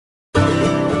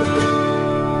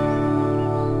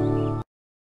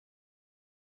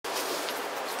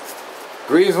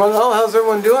Greetings, one and all. How's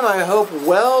everyone doing? I hope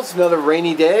well. It's another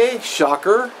rainy day.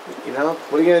 Shocker. You know,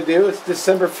 what are you going to do? It's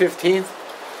December 15th.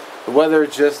 The weather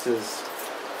just is...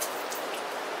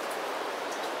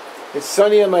 It's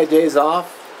sunny on my days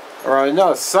off. Or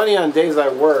no, it's sunny on days I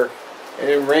work. And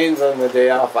it rains on the day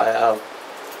off I have.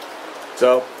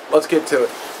 So, let's get to it.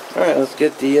 Alright, let's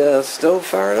get the stove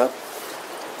fired up.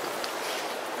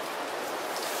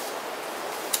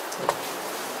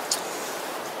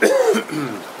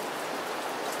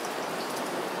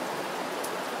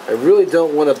 I really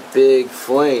don't want a big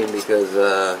flame because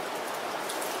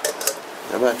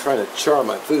I'm not trying to char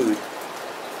my food.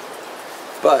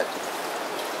 But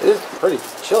it is pretty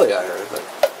chilly out here, but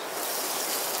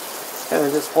kind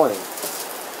of disappointing.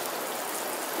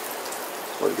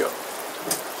 Where'd it go?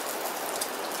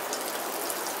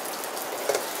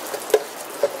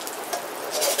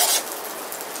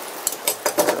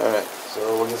 Alright, so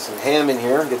we'll get some ham in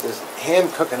here, get this ham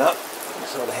cooking up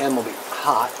so the ham will be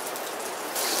hot.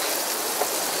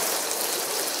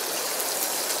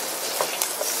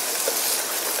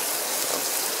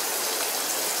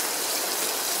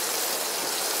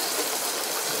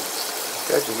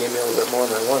 Actually gave me a little bit more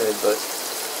than I wanted, but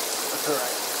that's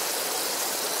alright.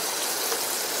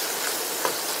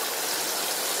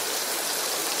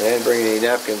 I didn't bring any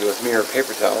napkins with me or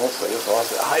paper towels, so I guess I'll have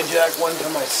to hijack one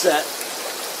from my set.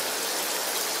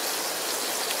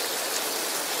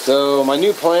 So my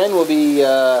new plan will be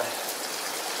a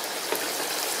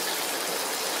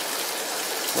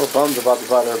little bummed about the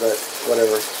butter, but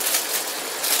whatever.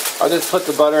 I'll just put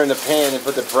the butter in the pan and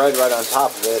put the bread right on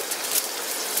top of it.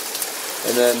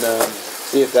 And then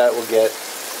see if that will get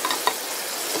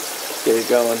it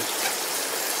going.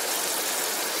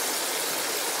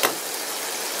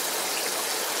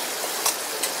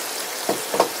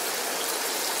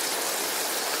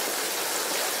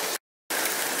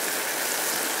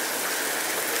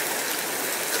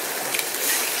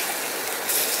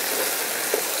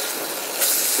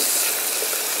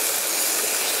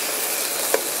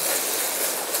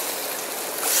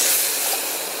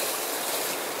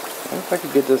 I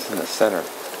could get this in the center.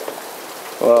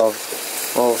 Well,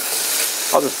 I'll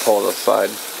just pull it aside.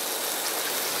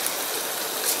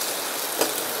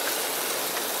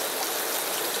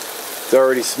 It's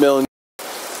already smelling.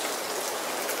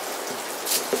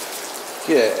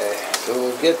 Okay, so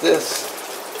we'll get this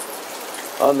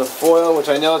on the foil, which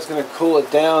I know it's going to cool it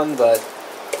down, but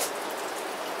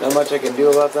not much I can do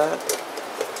about that.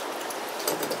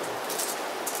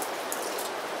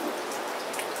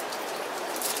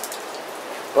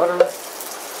 Butter. And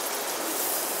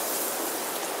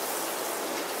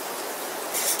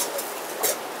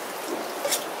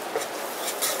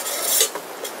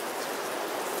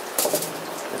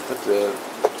put the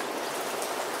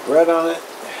bread on it.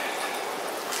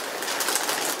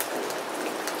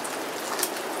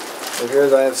 So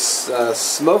here's I have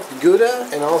smoked Gouda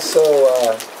and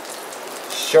also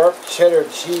sharp cheddar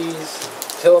cheese,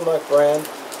 Tillamook brand.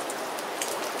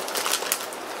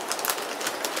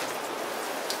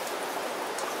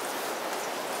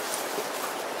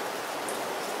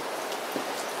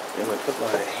 I'm going to put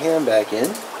my ham back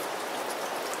in.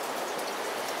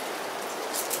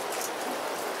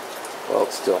 Well,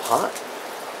 it's still hot.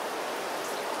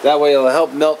 That way it'll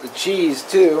help melt the cheese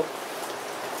too.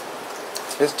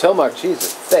 This Tillamook cheese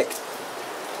is thick.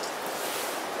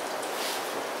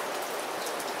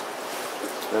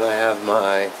 Then I have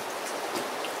my...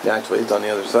 Actually, it's on the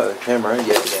other side of the camera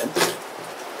yet again.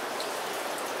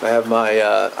 I have my...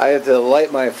 I had to light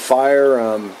my fire...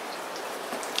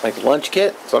 like lunch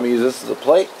kit, so I'm going to use this as a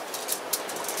plate.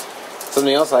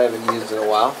 Something else I haven't used in a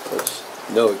while, which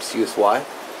no excuse why.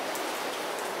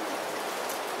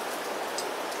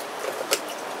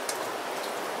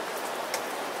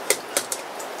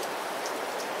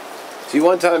 See,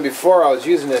 one time before I was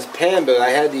using this pan, but I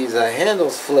had these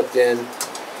handles flipped in,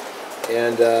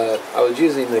 and I was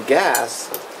using the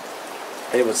gas,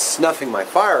 and it was snuffing my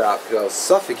fire out because I was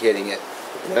suffocating it.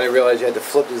 And then I realized you had to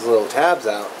flip these little tabs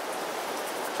out.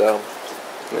 So,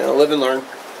 you know, live and learn.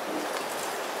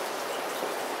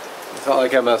 It's not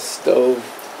like I'm a stove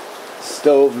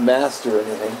master or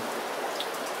anything.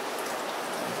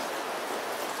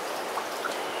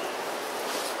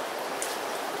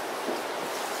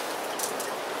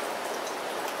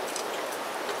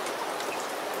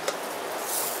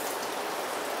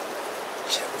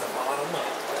 Check the bottom. I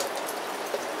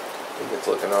think it's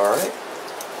looking alright.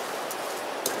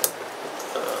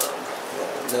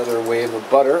 Another wave of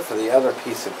butter for the other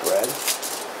piece of bread.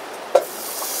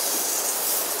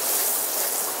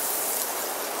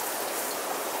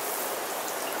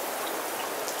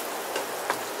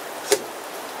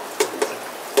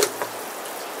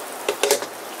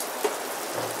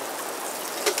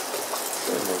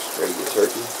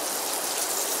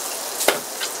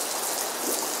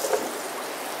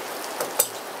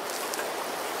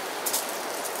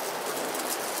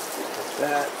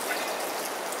 that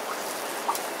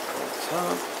on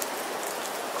top.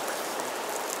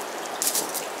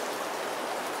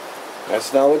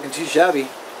 That's not looking too shabby.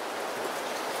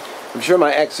 I'm sure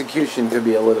my execution could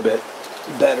be a little bit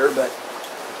better, but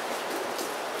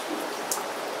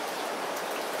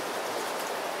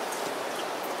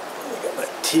I got my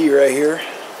tea right here.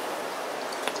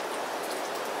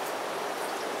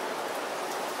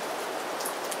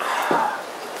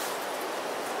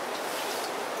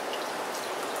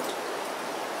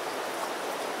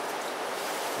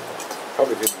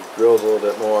 Probably could be grilled a little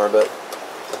bit more, but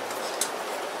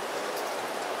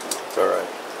it's alright.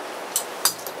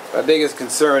 My biggest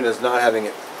concern is not having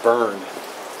it burned.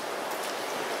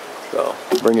 So,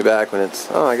 bring it back when it's...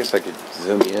 Oh, I guess I could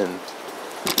zoom in.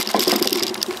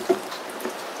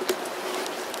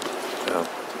 So,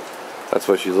 that's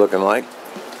what she's looking like.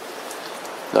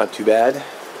 Not too bad.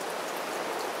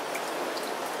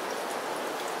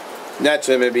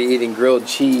 Naturally, I'm going to be eating grilled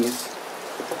cheese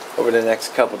over the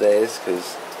next couple days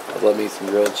because I love me some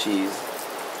grilled cheese.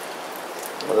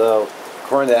 Although,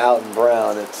 according to Alton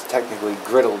Brown, it's technically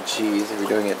griddled cheese if you're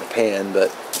doing it in the pan,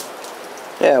 but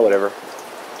yeah, whatever.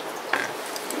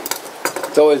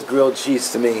 It's always grilled cheese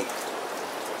to me.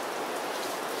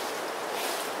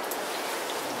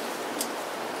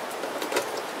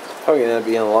 Probably gonna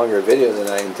be in a longer video than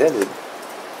I intended.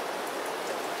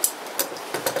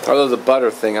 Although the butter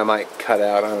thing I might cut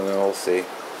out, I don't know, we'll see.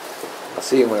 I'll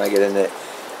see when I get into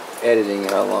editing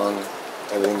how long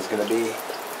everything's gonna be.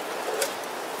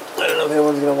 I don't know if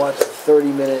anyone's gonna watch the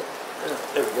 30-minute.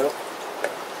 There we go.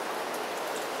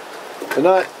 They're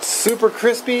not super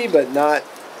crispy, but not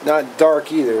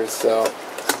dark either, so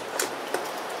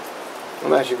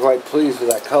I'm actually quite pleased with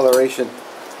that coloration.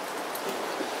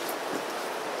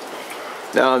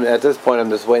 Now at this point I'm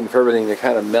just waiting for everything to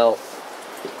kind of melt.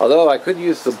 Although I could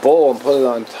use the bowl and put it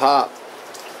on top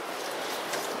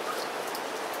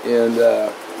and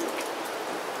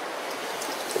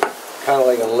kind of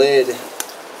like a lid.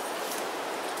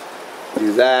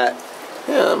 Do that.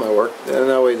 Yeah, that might work. And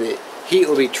that way the heat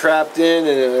will be trapped in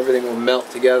and then everything will melt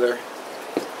together.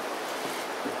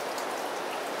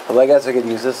 Well, I guess I could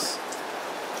use this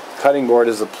cutting board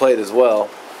as a plate as well.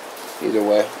 Either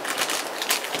way.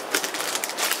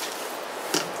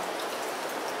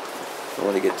 Don't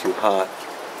want to get too hot.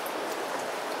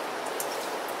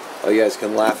 Oh, you guys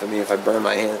can laugh at me if I burn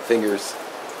my fingers.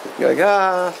 You're like,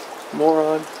 ah,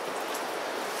 moron.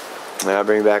 And I'll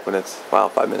bring it back when it's, wow,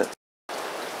 5 minutes.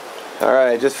 Alright,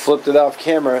 I just flipped it off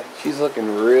camera. She's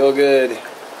looking real good.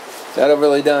 Not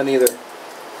overly done either. So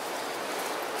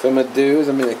what I'm going to do is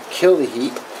I'm going to kill the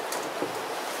heat.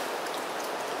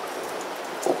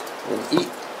 And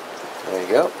eat. There you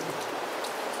go.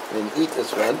 And eat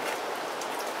this one.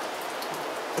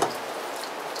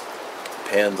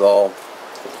 Pan's all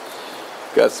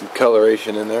got some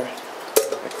coloration in there.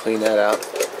 I clean that out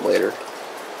later.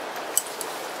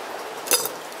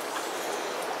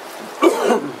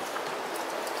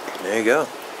 There you go.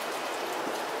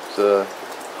 It's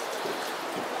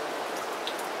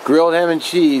grilled ham and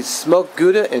cheese, smoked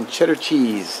Gouda and cheddar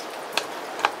cheese.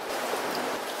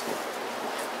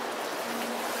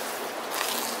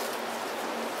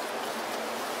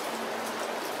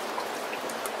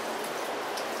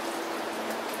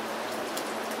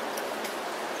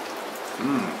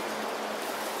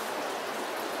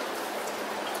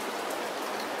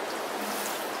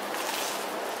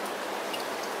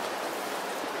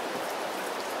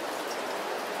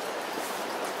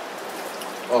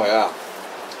 Oh yeah.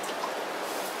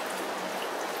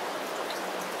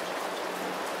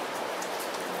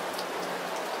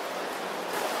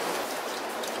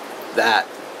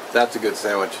 That's a good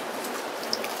sandwich.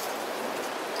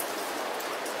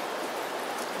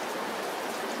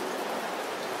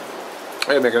 I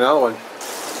gotta make another one.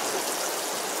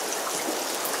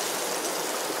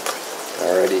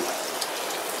 Alrighty.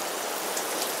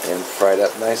 And fried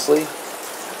up nicely.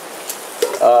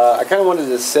 I kind of wanted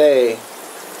to say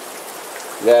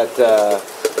that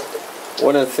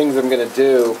one of the things I'm going to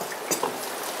do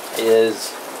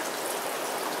is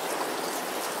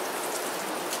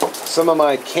some of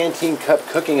my canteen cup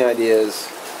cooking ideas.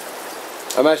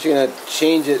 I'm actually going to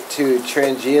change it to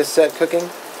Trangia set cooking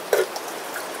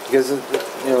because,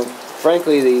 you know,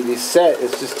 frankly, the set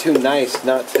is just too nice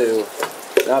not to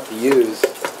use.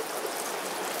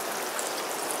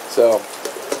 So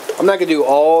I'm not going to do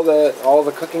all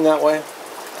the cooking that way.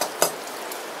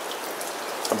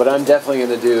 But I'm definitely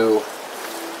going to do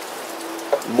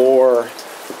more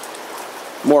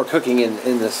cooking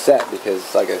in this set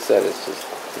because, like I said, it's just,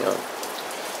 you know,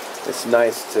 it's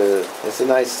a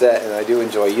nice set, and I do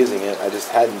enjoy using it. I just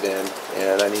hadn't been,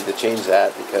 and I need to change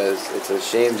that because it's a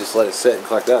shame just let it sit and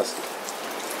collect dust.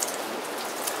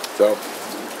 So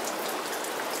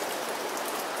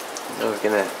I was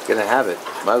gonna have it.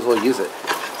 Might as well use it.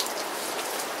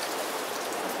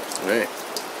 All right.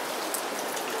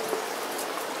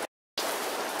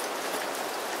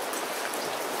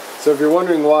 So if you're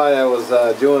wondering why I was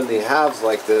doing the halves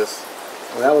like this,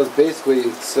 well, that was basically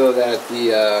so that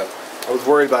I was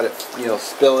worried about it,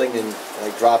 spilling and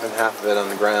like dropping half of it on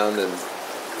the ground and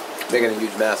making a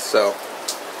huge mess. So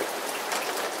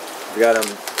I got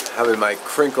them having my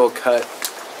crinkle cut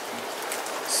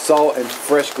salt and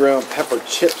fresh ground pepper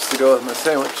chips to go with my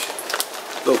sandwich.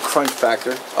 Little crunch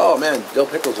factor. Oh man, dill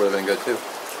pickles would have been good too.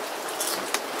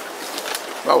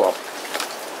 Oh well.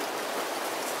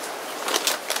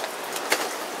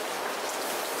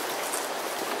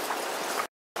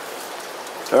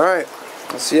 Alright,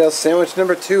 let's see how sandwich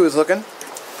number 2 is looking.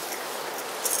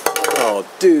 Oh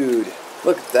dude,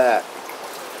 look at that.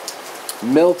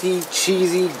 Melty,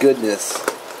 cheesy goodness.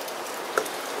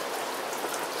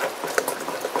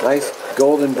 Nice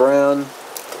golden brown.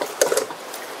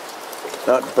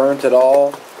 Not burnt at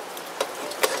all.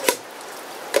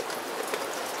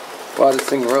 Wow, this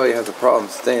thing really has a problem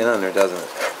staying on there, doesn't it?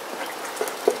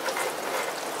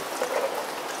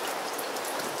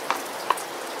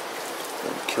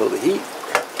 Kill the heat.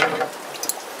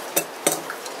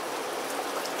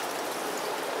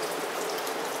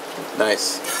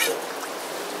 Nice.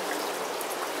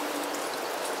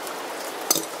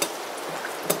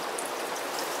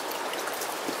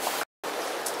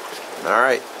 All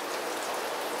right.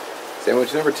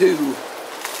 Sandwich number 2.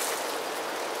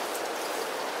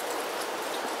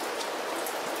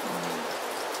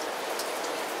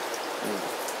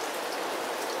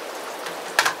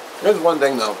 There's one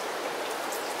thing though.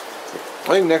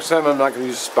 I think next time I'm not going to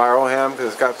use spiral ham because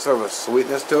it's got sort of a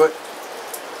sweetness to it.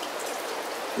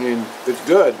 I mean, it's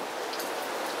good. I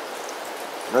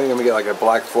think I'm going to get like a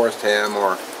Black Forest ham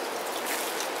or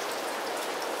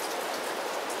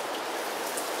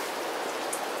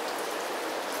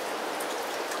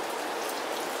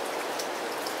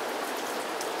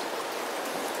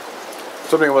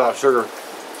something without sugar.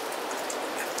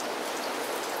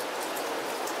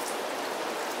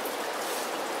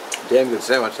 Damn good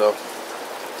sandwich though.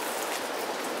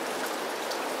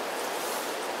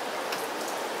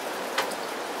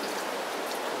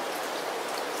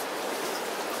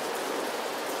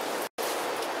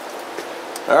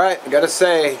 Alright, I gotta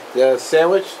say, the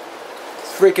sandwich is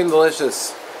freaking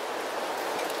delicious.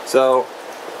 So,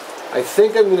 I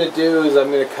think I'm gonna do is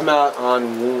I'm gonna come out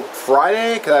on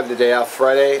Friday, because I have the day off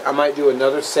Friday. I might do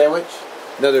another sandwich,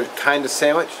 another kind of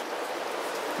sandwich,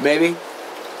 maybe.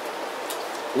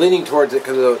 Leaning towards it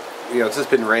because it's just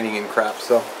been raining and crap.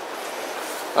 So,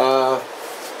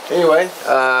 anyway,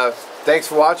 thanks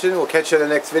for watching. We'll catch you in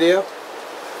the next video,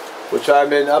 which I've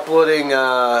been uploading.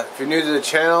 If you're new to the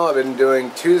channel, I've been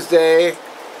doing Tuesday,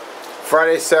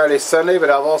 Friday, Saturday, Sunday, but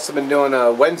I've also been doing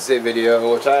a Wednesday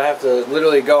video, which I have to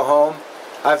literally go home.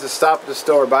 I have to stop at the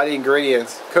store, buy the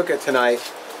ingredients, cook it tonight,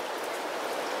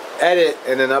 edit,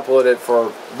 and then upload it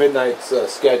for midnight's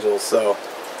schedule. So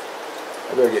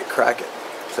I better get cracking.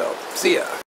 So, see ya.